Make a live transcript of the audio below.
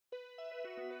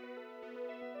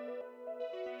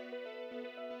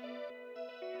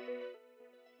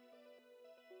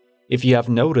If you have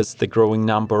noticed the growing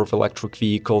number of electric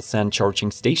vehicles and charging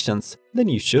stations, then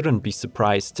you shouldn't be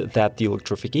surprised that the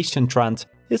electrification trend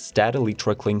is steadily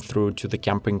trickling through to the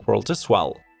camping world as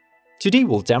well. Today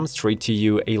we'll demonstrate to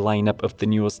you a lineup of the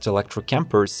newest electric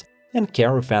campers and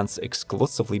caravans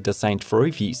exclusively designed for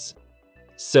EVs.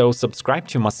 So subscribe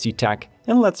to Must See Tech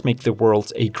and let's make the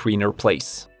world a greener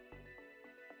place.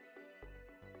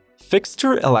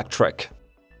 Fixxter Electric.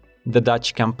 The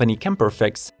Dutch company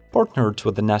Camperfixx partnered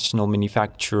with the national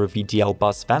manufacturer VDL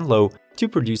Bus Venlo to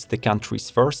produce the country's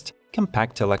first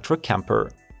compact electric camper.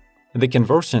 The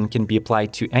conversion can be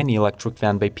applied to any electric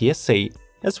van by PSA,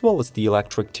 as well as the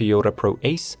electric Toyota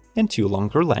Proace in two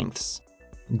longer lengths.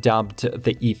 Dubbed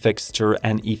the e-Fixxter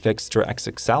and e-Fixxter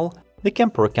XXL, the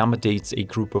camper accommodates a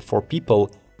group of 4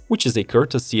 people, which is a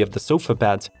courtesy of the sofa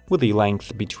bed with a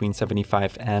length between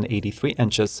 75 and 83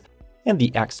 inches, and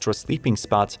the extra sleeping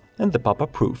spot and the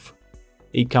pop-up roof.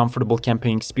 A comfortable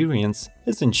camping experience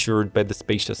is ensured by the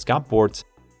spacious cupboard,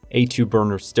 a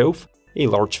 2-burner stove, a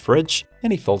large fridge,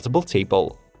 and a foldable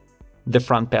table. The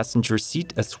front passenger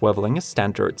seat is swiveling as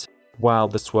standard, while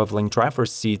the swiveling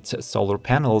driver's seat, solar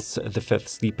panels, the 5th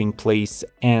sleeping place,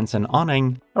 and an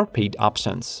awning are paid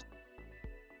options.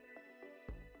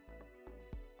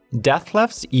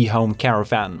 Dethleffs E.Home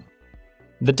Caravan.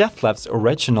 The Dethleffs'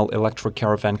 original electric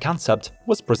caravan concept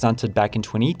was presented back in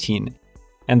 2018,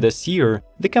 and this year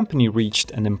the company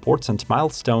reached an important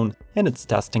milestone in its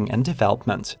testing and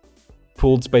development.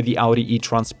 Pulled by the Audi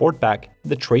e-Tron Sportback,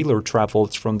 the trailer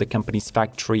traveled from the company's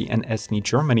factory in Isny,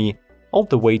 Germany, all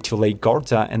the way to Lake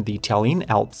Garda and the Italian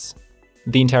Alps.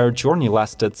 The entire journey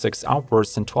lasted 6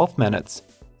 hours and 12 minutes,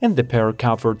 and the pair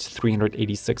covered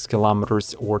 386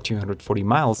 kilometers or 240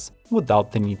 miles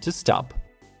without the need to stop.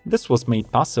 This was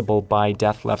made possible by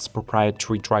Dethleffs'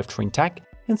 proprietary drivetrain tech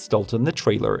installed in the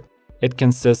trailer. It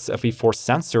consists of a force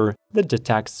sensor that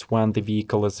detects when the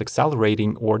vehicle is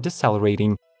accelerating or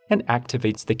decelerating and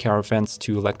activates the caravan's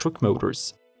 2 electric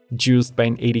motors. Juiced by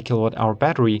an 80 kWh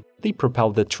battery, they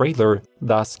propel the trailer,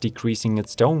 thus decreasing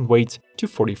its towing weight to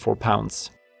 44 pounds.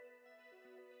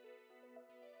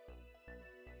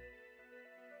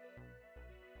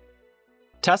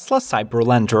 Tesla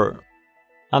Cyberlander.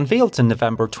 Unveiled in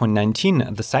November 2019,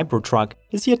 the Cybertruck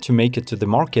is yet to make it to the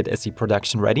market as a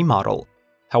production-ready model.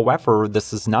 However,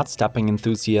 this is not stopping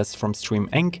enthusiasts from Stream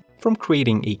Inc. from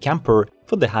creating a camper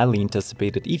for the highly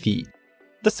anticipated EV.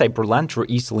 The Cyberlander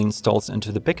easily installs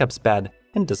into the pickup's bed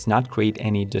and does not create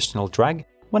any additional drag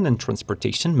when in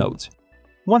transportation mode.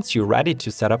 Once you're ready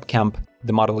to set up camp,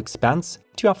 the model expands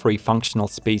to offer a functional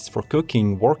space for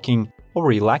cooking, working, or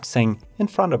relaxing in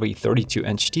front of a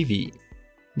 32-inch TV.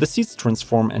 The seats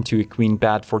transform into a queen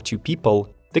bed for 2 people.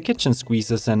 The kitchen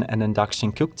squeezes in an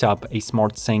induction cooktop, a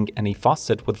smart sink, and a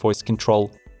faucet with voice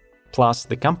control. Plus,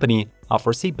 the company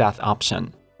offers a bath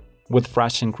option. With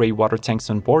fresh and grey water tanks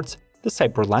on board, the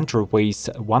Cyberlander weighs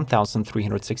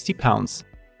 1,360 pounds,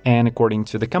 and according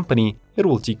to the company, it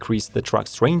will decrease the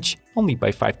truck's range only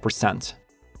by 5%.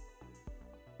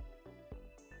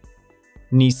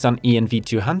 Nissan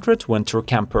ENV200 Winter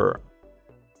Camper.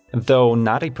 Though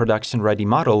not a production-ready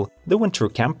model, the Winter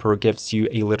Camper gives you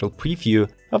a little preview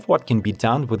of what can be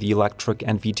done with the electric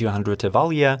NV200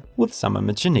 Evalia with some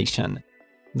imagination.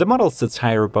 The model sits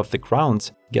higher above the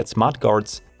ground, gets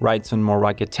mudguards, rides on more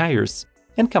rugged tires,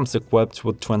 and comes equipped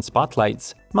with twin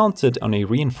spotlights mounted on a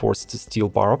reinforced steel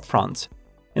bar up front.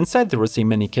 Inside there is a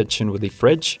mini kitchen with a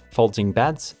fridge, folding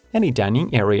beds, and a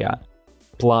dining area.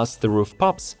 Plus, the roof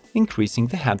pops, increasing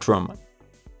the headroom.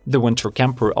 The Winter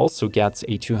Camper also gets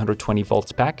a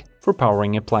 220-volt pack for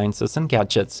powering appliances and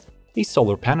gadgets, a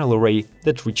solar panel array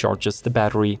that recharges the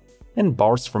battery, and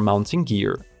bars for mounting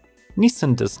gear.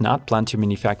 Nissan does not plan to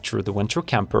manufacture the Winter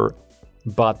Camper,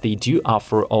 but they do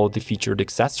offer all the featured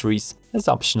accessories as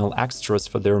optional extras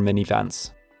for their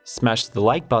minivans. Smash the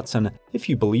like button if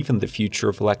you believe in the future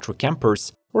of electric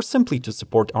campers or simply to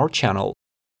support our channel.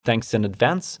 Thanks in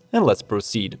advance, and let's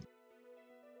proceed.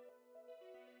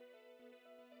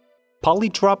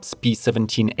 Polydrop's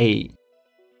P17A.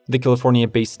 The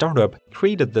California-based startup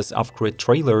created this off-grid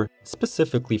trailer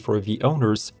specifically for EV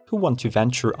owners who want to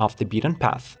venture off the beaten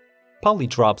path.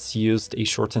 Polydrops used a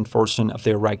shortened version of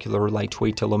their regular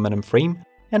lightweight aluminum frame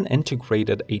and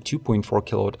integrated a 2.4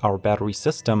 kWh battery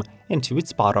system into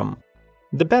its bottom.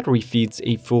 The battery feeds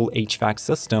a full HVAC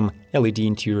system, LED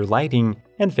interior lighting,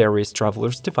 and various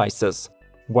traveler's devices,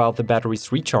 while the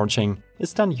battery's recharging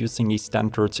is done using a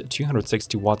standard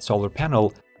 260-watt solar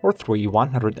panel or through a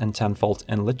 110-volt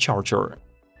inlet charger.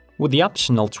 With the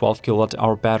optional 12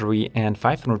 kWh battery and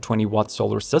 520-watt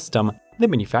solar system, the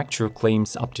manufacturer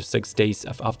claims up to 6 days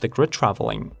of off-the-grid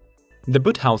traveling. The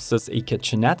boot houses a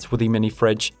kitchenette with a mini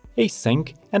fridge, a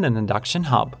sink, and an induction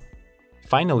hob.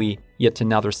 Finally, yet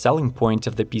another selling point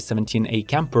of the P17A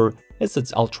camper is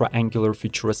its ultra-angular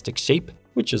futuristic shape,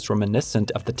 which is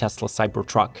reminiscent of the Tesla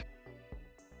Cybertruck.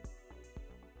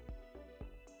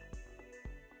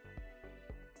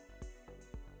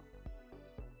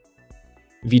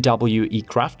 VW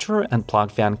e-Crafter and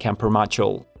plug van camper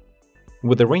module.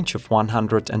 With a range of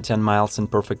 110 miles in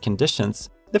perfect conditions,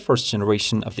 the first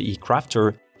generation of the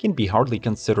e-Crafter can be hardly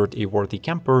considered a worthy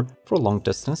camper for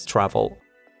long-distance travel.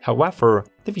 However,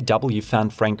 the VW fan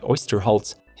Frank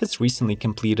Oysterholz has recently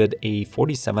completed a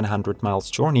 4,700 miles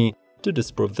journey to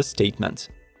disprove the statement.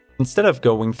 Instead of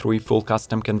going through a full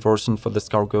custom conversion for this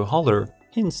cargo hauler,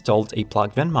 he installed a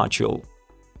plug van module.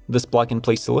 This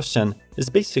plug-and-play solution is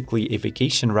basically a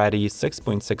vacation-ready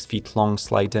 6.6 feet long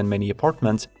slide-in mini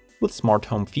apartment with smart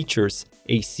home features,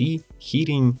 AC,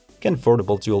 heating,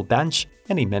 convertible dual bench,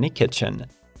 and a mini kitchen.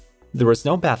 There is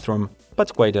no bathroom,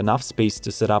 but quite enough space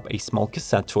to set up a small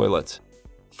cassette toilet.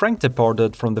 Frank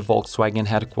departed from the Volkswagen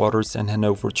headquarters in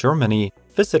Hanover, Germany,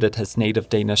 visited his native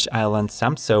Danish island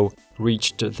Samso,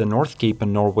 reached the North Cape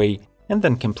in Norway, and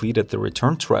then completed the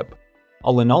return trip.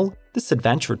 All in all, this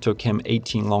adventure took him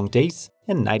 18 long days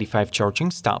and 95 charging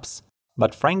stops.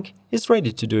 But Frank is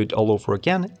ready to do it all over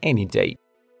again any day.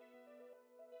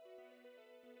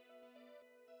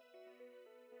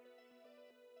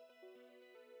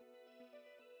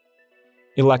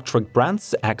 Electric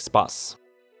brand's X-Bus.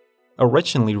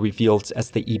 Originally revealed as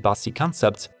the e-Bussy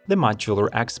concept, the modular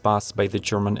X-Bus by the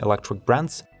German electric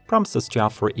brands promises to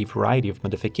offer a variety of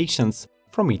modifications,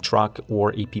 from a truck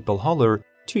or a people hauler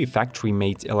to a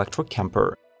factory-made electric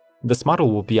camper. This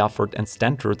model will be offered in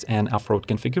standard and off-road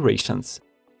configurations.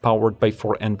 Powered by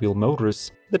 4 end-wheel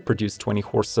motors that produce 20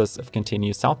 horses of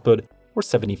continuous output or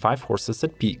 75 horses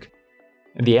at peak.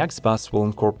 The X-Bus will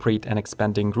incorporate an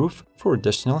expanding roof for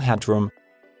additional headroom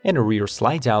and a rear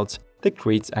slide-out that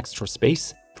creates extra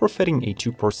space for fitting a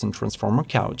 2-person transformer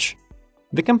couch.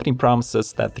 The company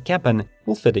promises that the cabin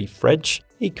will fit a fridge,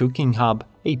 a cooking hob,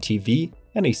 a TV,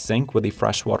 and a sink with a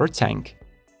freshwater tank.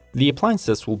 The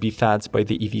appliances will be fed by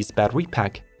the EV's battery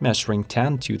pack, measuring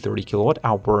 10 to 30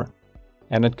 kWh,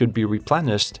 and it could be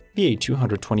replenished via a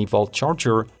 220-volt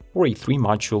charger or a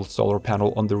 3-module solar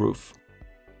panel on the roof.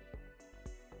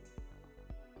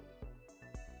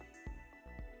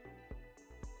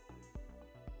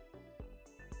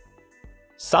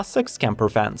 Sussex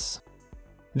Campervans.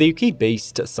 The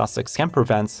UK-based Sussex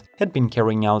Campervans had been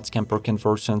carrying out camper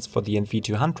conversions for the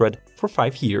NV200 for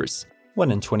 5 years,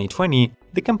 when in 2020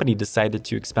 the company decided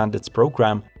to expand its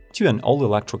program to an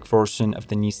all-electric version of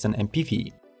the Nissan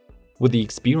MPV. With the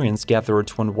experience gathered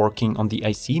when working on the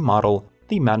ICE model,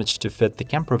 they managed to fit the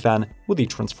campervan with a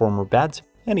transformer bed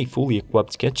and a fully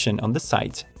equipped kitchen on the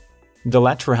side. The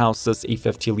latter houses a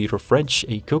 50-liter fridge,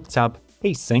 a cooktop,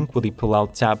 a sink with a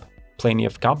pull-out tab, plenty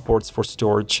of cupboards for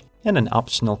storage, and an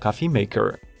optional coffee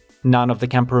maker. None of the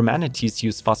camper amenities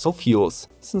use fossil fuels,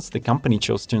 since the company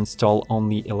chose to install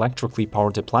only electrically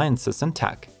powered appliances and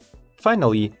tech.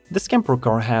 Finally, this camper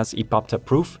car has a pop-top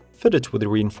roof fitted with a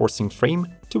reinforcing frame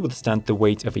to withstand the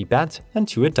weight of a bed and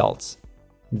 2 adults.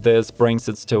 This brings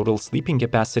its total sleeping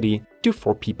capacity to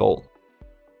 4 people.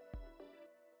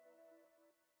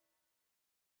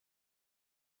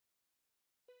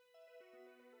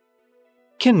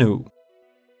 Canoe.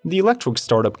 The electric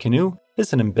startup Canoe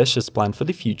is an ambitious plan for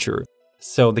the future,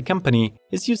 so the company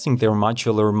is using their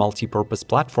modular multi-purpose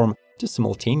platform to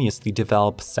simultaneously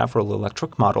develop several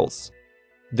electric models.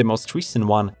 The most recent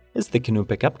one is the Canoe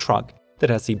pickup truck that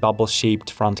has a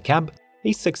bubble-shaped front cab,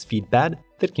 a 6-feet bed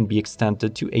that can be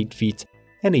extended to 8 feet,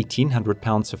 and 1,800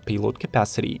 pounds of payload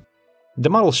capacity. The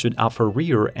model should offer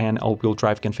rear and all-wheel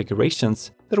drive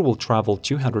configurations that will travel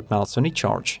 200 miles on a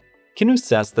charge. Canoe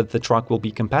says that the truck will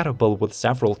be compatible with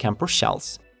several camper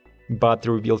shells, but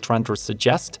the revealed renders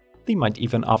suggest they might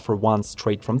even offer one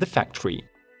straight from the factory.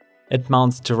 It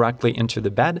mounts directly into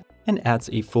the bed and adds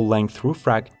a full-length roof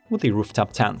rack with a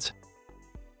rooftop tent.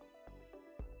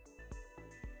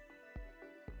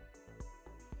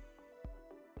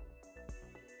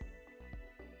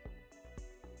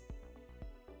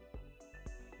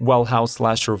 Wellhouse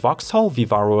Lasher Vauxhall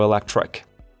Vivaro Electric.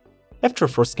 After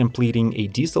first completing a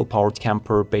diesel-powered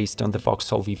camper based on the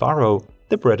Vauxhall Vivaro,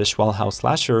 the British Wellhouse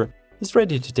Lasher is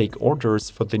ready to take orders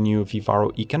for the new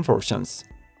Vivaro e-conversions.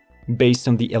 Based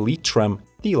on the Elite trim,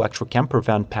 the electric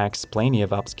campervan packs plenty of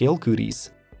upscale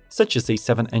goodies, such as a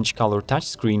 7-inch color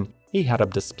touchscreen, a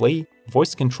head-up display,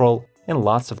 voice control, and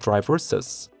lots of driver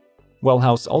assists.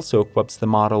 Wellhouse also equips the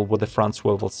model with the front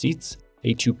swivel seats,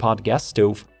 a 2-pot gas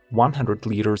stove, 100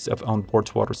 liters of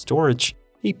onboard water storage,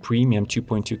 a premium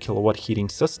 2.2 kW heating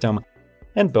system,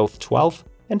 and both 12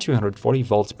 and 240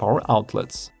 volt power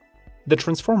outlets. The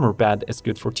transformer bed is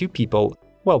good for 2 people,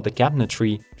 while the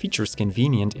cabinetry features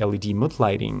convenient LED mood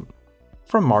lighting.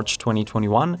 From March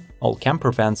 2021, all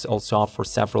campervans also offer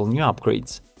several new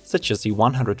upgrades, such as a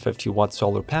 150 watt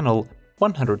solar panel,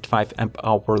 105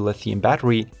 amp-hour lithium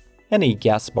battery, and a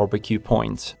gas barbecue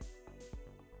point.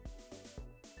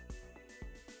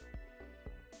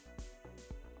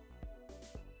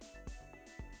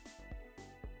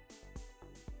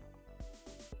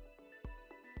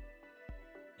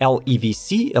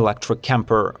 LEVC Electric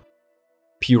Camper.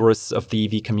 Purists of the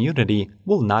EV community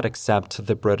will not accept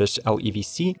the British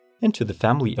LEVC into the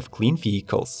family of clean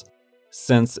vehicles,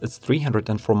 since its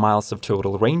 304 miles of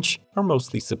total range are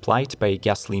mostly supplied by a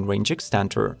gasoline range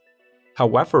extender.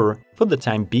 However, for the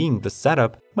time being, the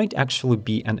setup might actually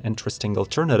be an interesting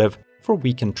alternative for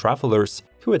weekend travelers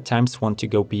who at times want to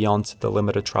go beyond the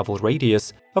limited travel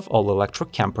radius of all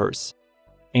electric campers.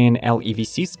 In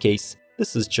LEVC's case,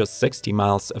 this is just 60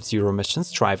 miles of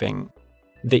zero-emissions driving.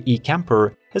 The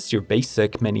e-camper has your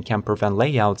basic mini campervan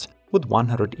layout with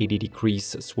 180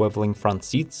 degrees swiveling front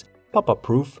seats, pop-up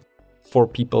roof, 4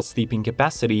 people sleeping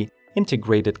capacity,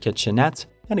 integrated kitchenette,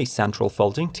 and a central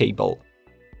folding table.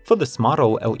 For this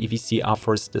model, LEVC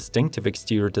offers distinctive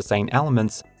exterior design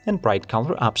elements and bright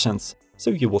color options, so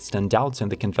you will stand out in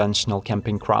the conventional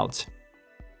camping crowd.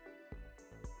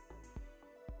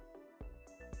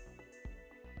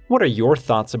 What are your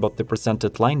thoughts about the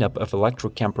presented lineup of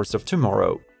electric campers of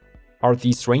tomorrow? Are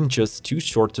these ranges too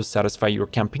short to satisfy your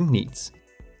camping needs?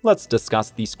 Let's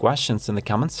discuss these questions in the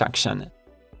comment section.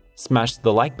 Smash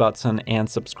the like button and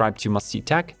subscribe to Must See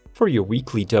Tech for your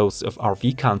weekly dose of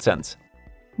RV content.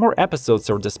 More episodes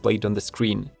are displayed on the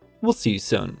screen. We'll see you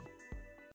soon.